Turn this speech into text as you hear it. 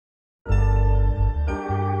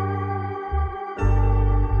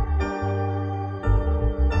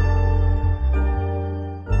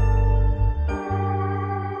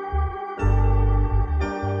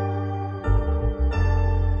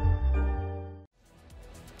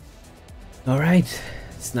Alright,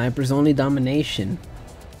 snipers only domination.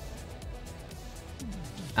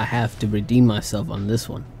 I have to redeem myself on this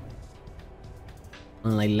one.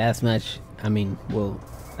 Unlike last match,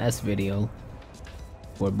 last video,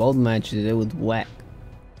 where both matches it was whack.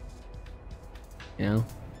 You know?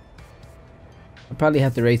 I'll probably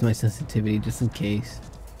have to raise my sensitivity just in case.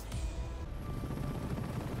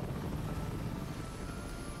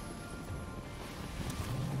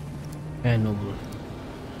 Hanover,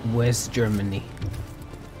 West Germany.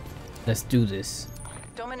 Let's do this.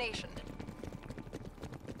 Domination.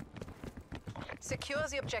 Secure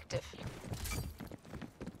the objective.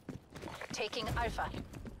 Taking Alpha.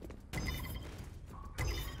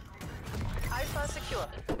 Alpha secure.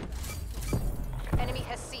 Enemy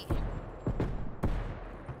has C.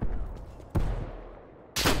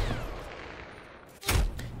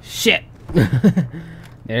 Shit!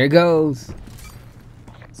 There it goes.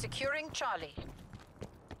 Securing Charlie.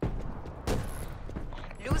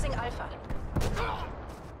 Losing Alpha.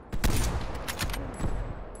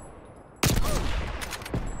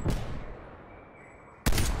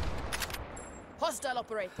 Hostile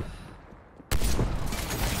operator.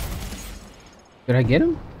 Did I get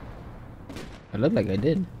him? I look like I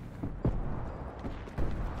did.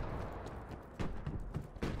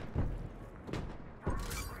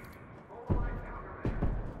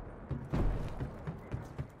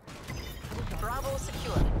 Bravo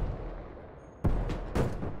secure.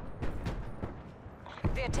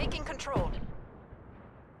 They're taking control.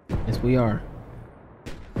 Yes, we are.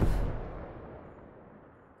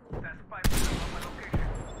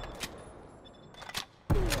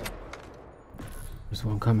 There's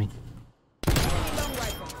one coming. Long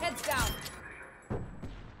rifle. Heads down.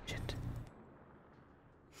 Shit.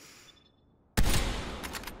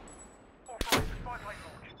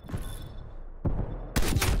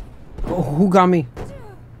 Oh, who got me?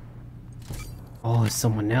 Oh, it's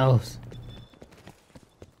someone else.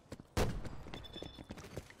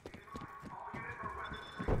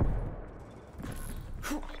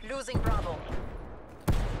 Losing Bravo.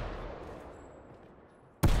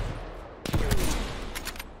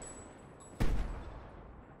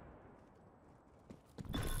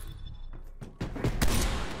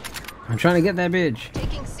 I'm trying to get that bitch.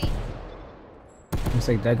 Taking C. Looks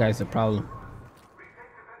like that guy's the problem.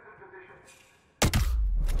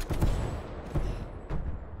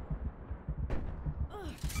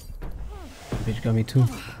 That bitch got me too.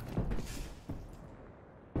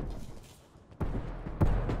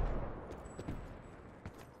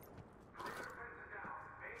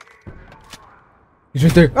 He's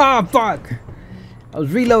right there. Ah, fuck! I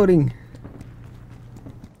was reloading.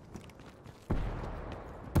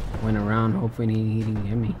 Went around, hoping he didn't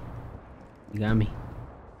get me. He got me.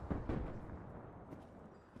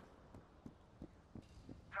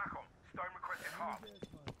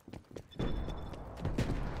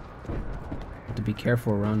 Have to be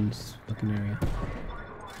careful around this fucking area.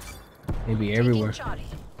 Maybe everywhere. Charlie.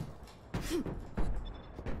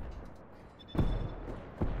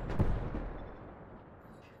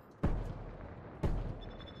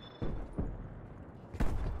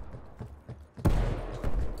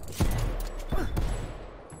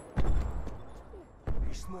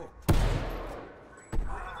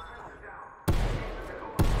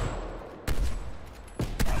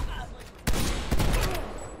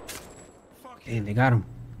 Hey, they got him.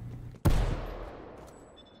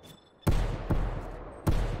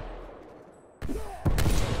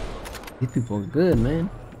 These people are good, man.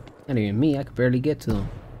 Not even me, I could barely get to them.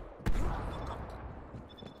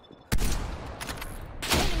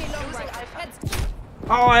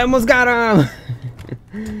 Oh, I almost got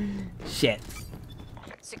him! Shit.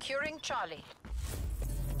 Securing Charlie.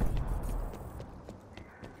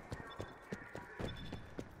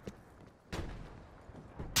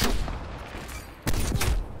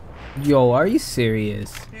 Yo, are you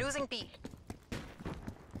serious? Losing B.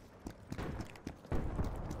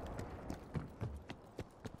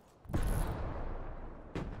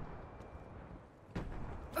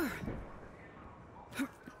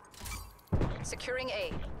 Securing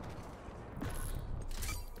A.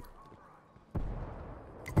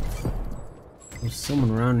 There's someone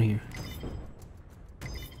around here.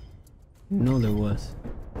 You know there was.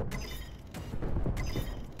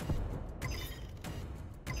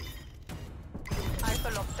 Alpha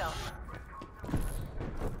locked down.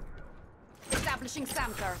 Establishing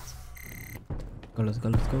SAM turret. Go, let's go,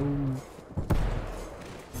 let's go.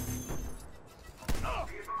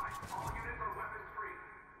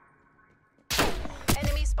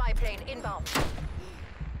 Enemy spy plane inbound.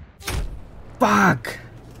 Fuck!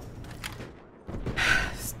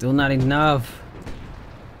 Still not enough.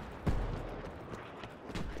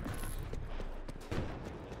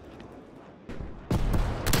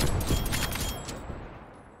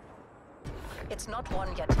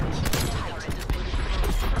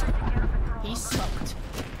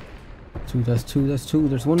 That's two. That's two.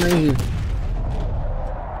 There's one right here.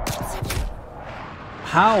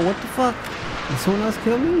 How? What the fuck? Did someone else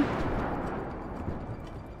kill me?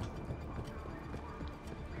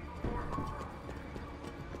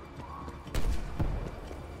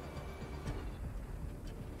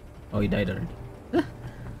 Oh, he died already.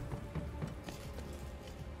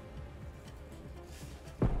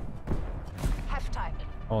 Halftime.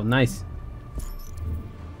 Oh, nice.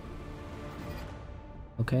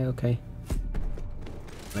 Okay, okay.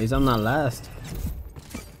 At least I'm not last.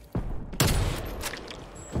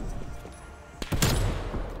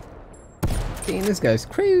 Dang, this guy's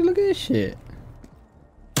crazy. Look at this shit.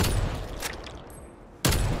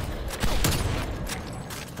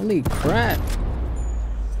 Holy crap.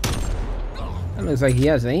 That looks like he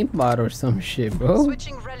has aimbot or some shit, bro.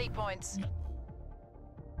 Switching rally points.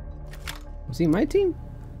 Was he my team?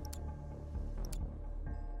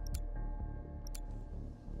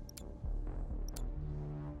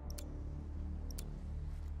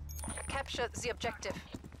 Capture the objective.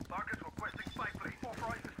 Targets requesting spy plane.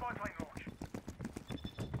 Authorized the spy plane launch.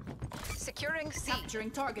 Securing C.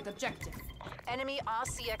 Capturing target objective. Enemy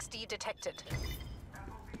RCXD detected.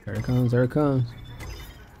 There it comes, there it comes.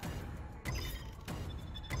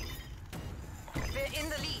 We're in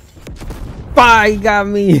the lead. Bye, he got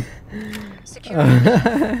me. Secure.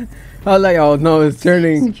 I was like, oh no, it's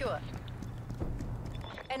turning. Secure.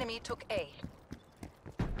 Enemy took A.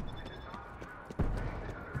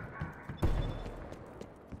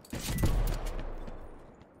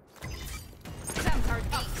 SAM card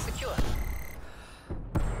B up. secure.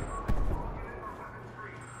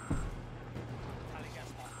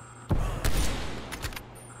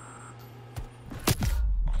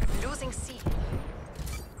 Losing C.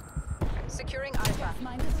 Securing Alpha.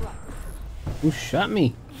 Mind is right. Who shot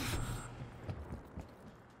me?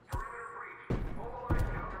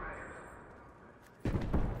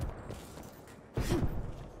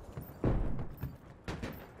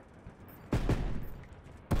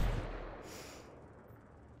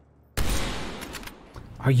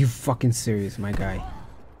 Are you fucking serious, my guy?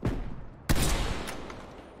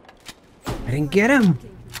 I didn't get him.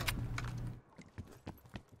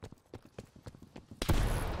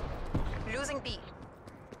 Losing B.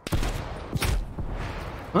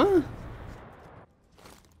 Huh?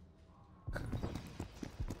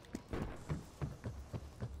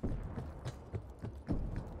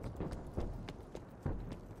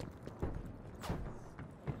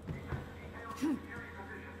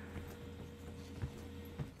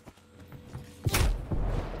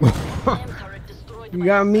 You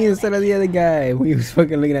got me instead of the other guy. We was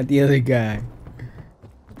fucking looking at the other guy.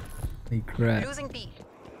 Holy crap. Losing B.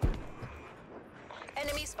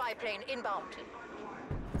 Enemy spy plane inbound.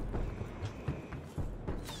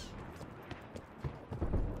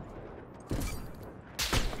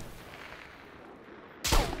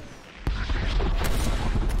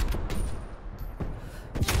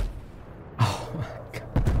 Oh my god.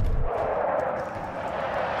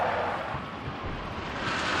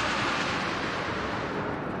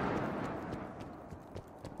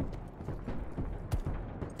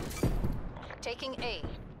 Taking A.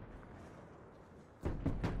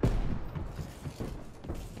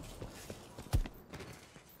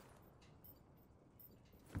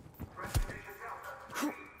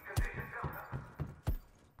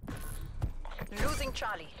 Losing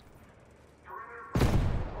Charlie.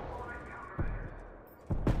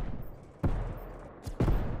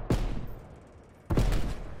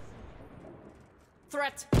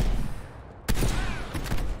 Threat.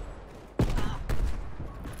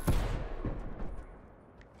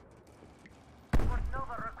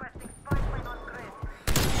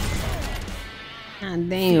 God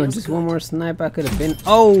damn, just one more snipe I could have been.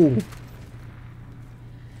 Oh!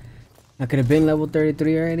 I could have been level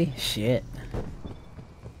 33 already? Shit.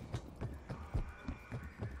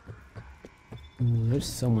 Ooh, there's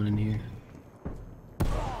someone in here.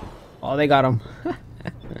 Oh, they got him.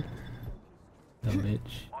 The bitch.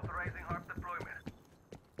 Authorizing harp deployment.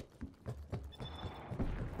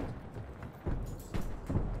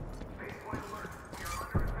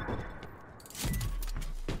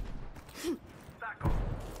 Stack on.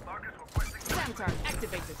 Targets requesting SAM card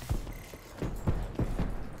activated.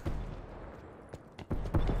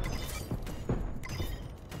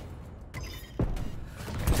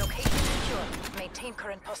 Location secure. Maintain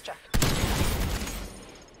current posture.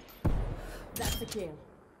 That's the kill.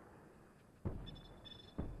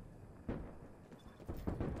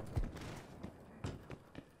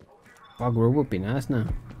 Fuck, we're whooping ass now.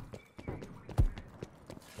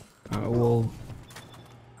 Well,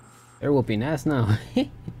 they're whooping ass now.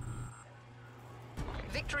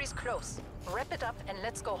 Victory Victory's close. Wrap it up and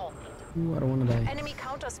let's go home. Ooh, I don't want to die. Enemy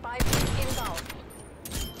counter spy plane inbound.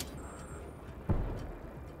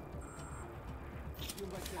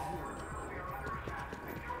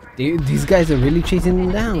 Dude, these guys are really chasing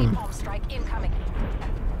them down. Napalm strike incoming.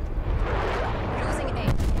 Losing A.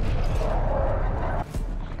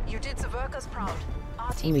 You did the workers proud.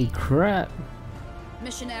 Holy RTB. crap.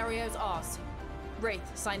 Mission area is ours.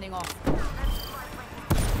 Wraith signing off.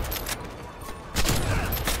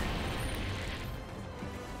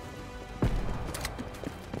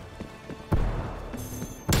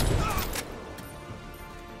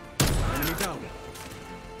 Enemy down.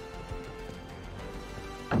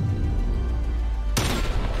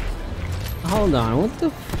 Hold on, what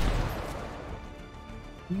the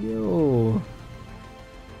Yo.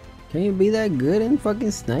 Can you be that good in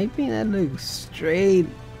fucking sniping? That looks straight.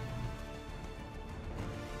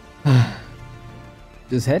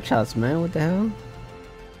 Just headshots, man. What the hell?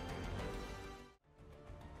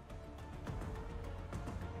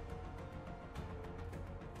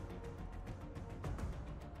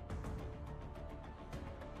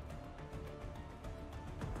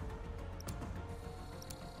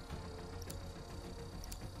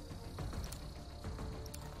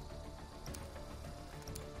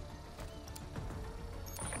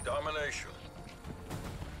 Domination.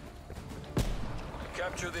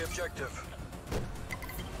 Capture the objective.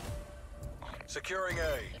 Securing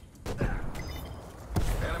A.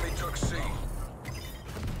 Enemy took C.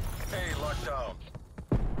 A locked down.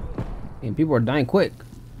 And people are dying quick.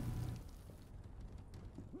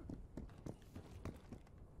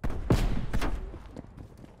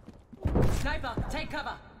 Sniper, take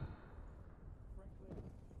cover.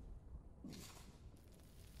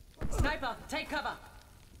 Sniper, take cover.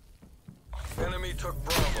 Enemy took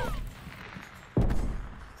Bravo.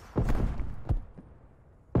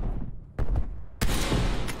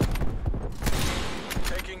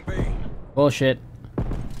 Taking B. Bullshit.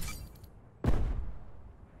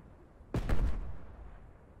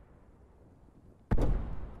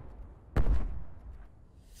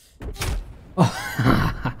 Oh.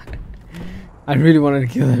 I really wanted to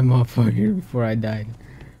kill that motherfucker before I died.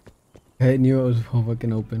 I knew it was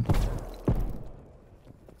fucking open.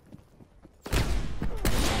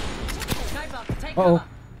 Sniper, take Uh-oh. cover.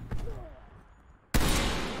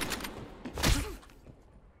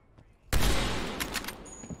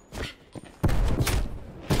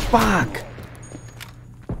 Fuck!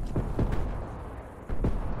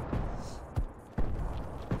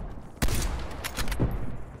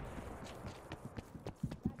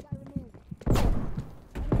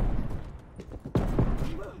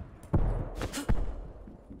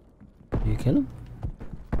 Did you kill him?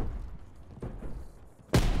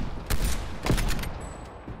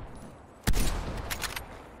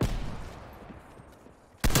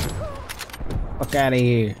 Fuck out of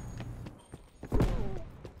here.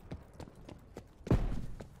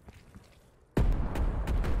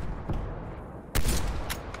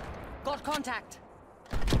 Got contact.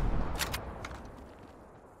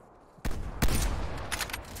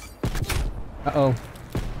 Uh-oh.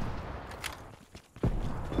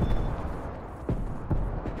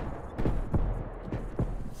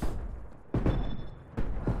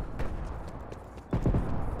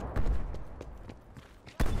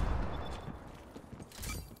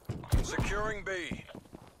 Securing B.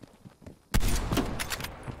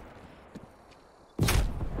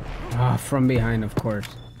 Ah, from behind, of course.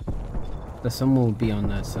 But someone will be on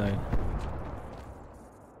that side.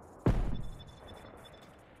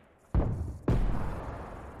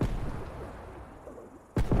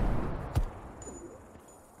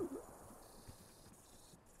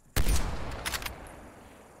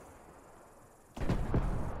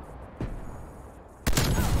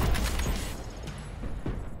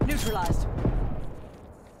 Neutralized.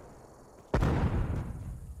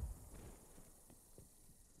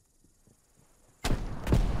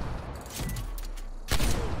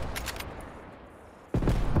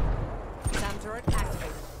 SAM turret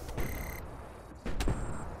activated.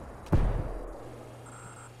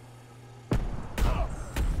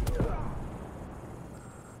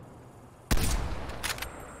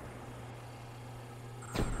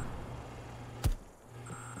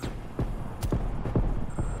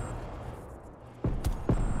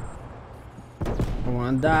 I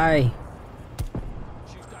wanna die.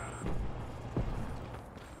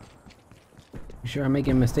 You sure I'm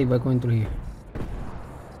making a mistake by going through here?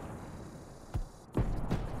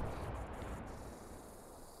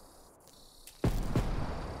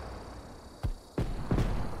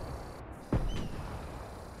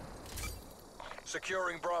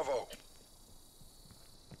 Securing Bravo.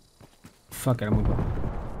 Fuck it, I'm gonna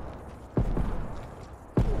go.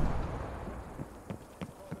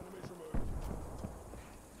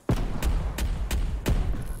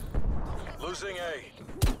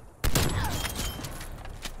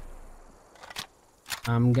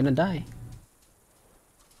 I'm gonna die.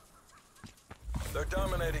 They're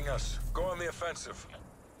dominating us. Go on the offensive.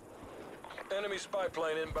 Enemy spy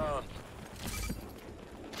plane inbound.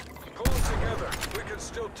 Pull it together. We can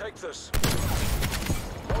still take this.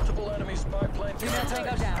 Multiple enemy spy plane Unit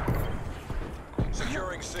Tango down.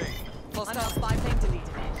 Securing C. Hostile spy plane deleted.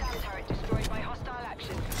 SAM turret destroyed by hostile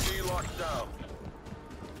action. C locked down.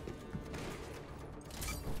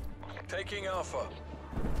 Taking Alpha.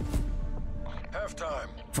 Halftime.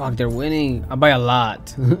 Fuck, they're winning by a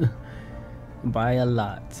lot. By a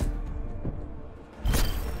lot.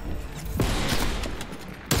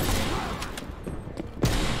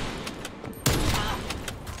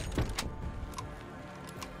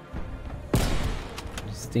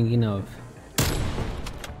 Just thinking of,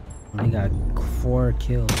 I got 4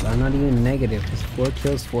 kills. I'm not even negative. It's 4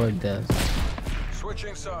 kills, 4 deaths.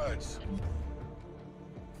 Switching sides.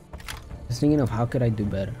 Just thinking of how could I do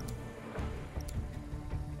better.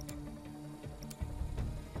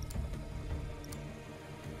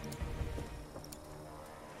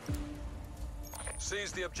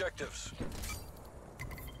 Seize the objectives.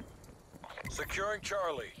 Securing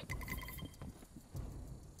Charlie.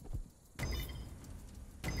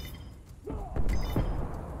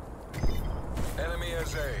 Enemy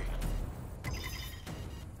has A.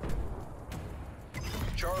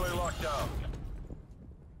 Charlie locked down.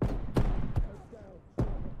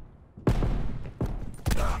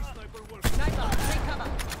 Sniper, take cover.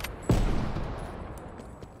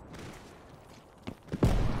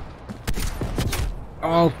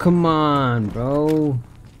 Oh, come on, bro.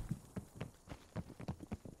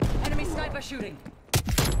 Enemy sniper shooting.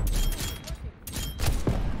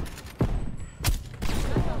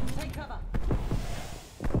 Take cover.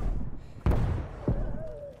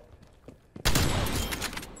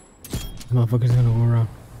 This motherfucker's gonna go around.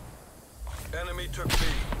 Enemy took B.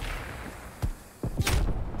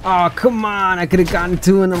 Oh, come on. I could have gotten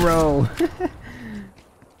 2 in a row.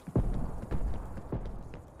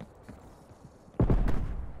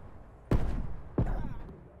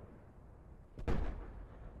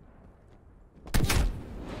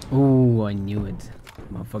 Oh, I knew it.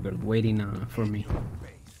 Motherfucker waiting for me.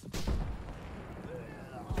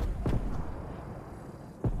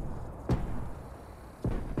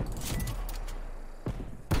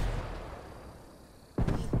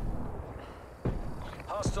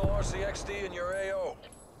 Hostile RCXD in your AO.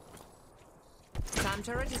 SAM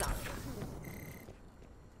turret is up.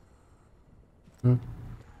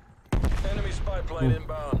 Enemy spy plane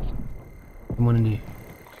inbound. Come on in here.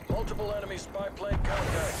 Multiple enemy spy plane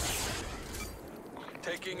contacts.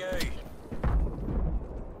 Taking A.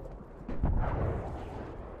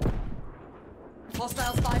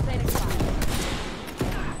 Hostile spy plane expired.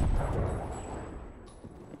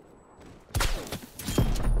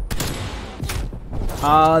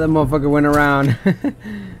 Oh, the motherfucker went around.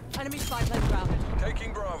 Enemy spy plane grounded.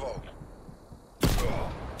 Taking Bravo.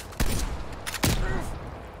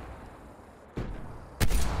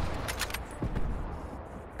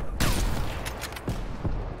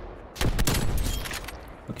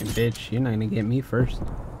 Fucking bitch, you're not gonna get me first.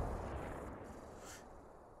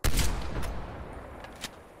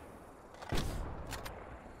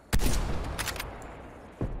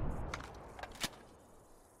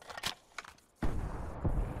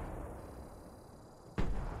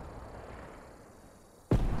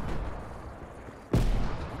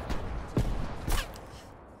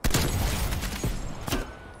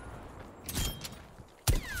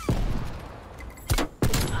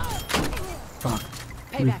 Fuck.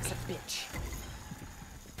 Payback's a bitch.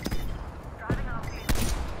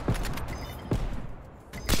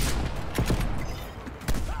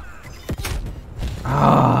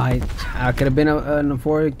 Ah, I could have been a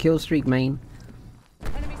 4 kill streak, man.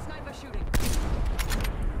 Enemy sniper shooting.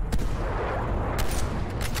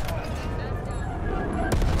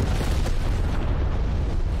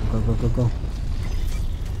 Go.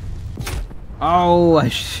 Oh,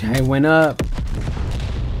 I went up.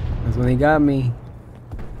 That's when they got me.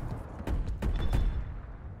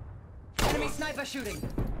 Enemy sniper shooting.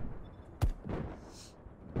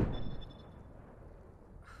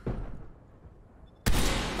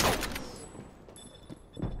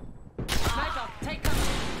 Sniper, take cover.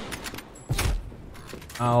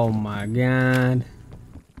 Oh my god.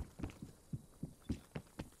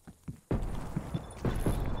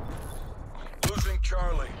 Losing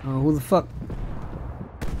Charlie. Oh, who the fuck?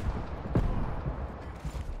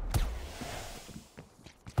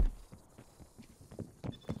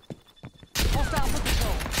 Hostile for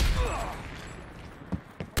control.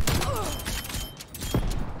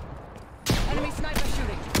 Enemy sniper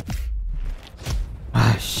shooting.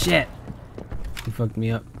 Ah, shit. fucked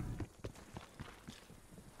me up.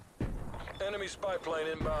 Enemy spy plane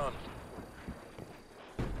inbound.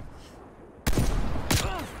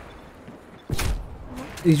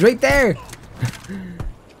 He's right there.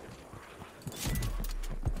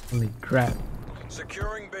 Holy crap.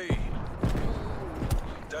 Securing B.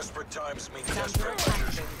 Desperate times mean desperate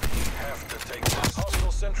measures. Have to take this.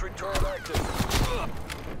 Hostile sentry turret active.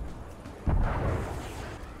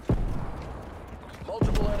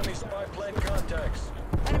 Multiple enemy spy plane contacts.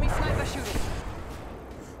 Enemy sniper shooting.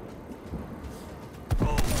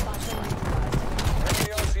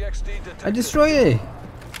 Enemy RCXD detected. I destroyed it.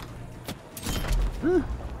 Huh.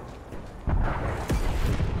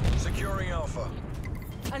 Securing Alpha.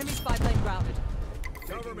 Enemy spy plane grounded.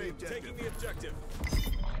 Cover me. Taking the objective.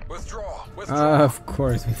 Withdraw. Withdraw. Of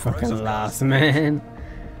course we fucking lost, man.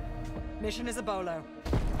 Mission is a bolo.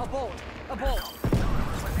 Abort. Abort.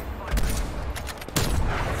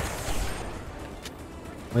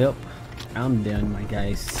 Well, I'm done, my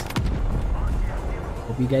guys.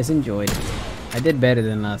 Hope you guys enjoyed. I did better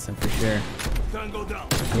than last time for sure.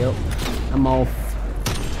 Yep, I'm off.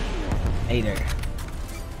 Later.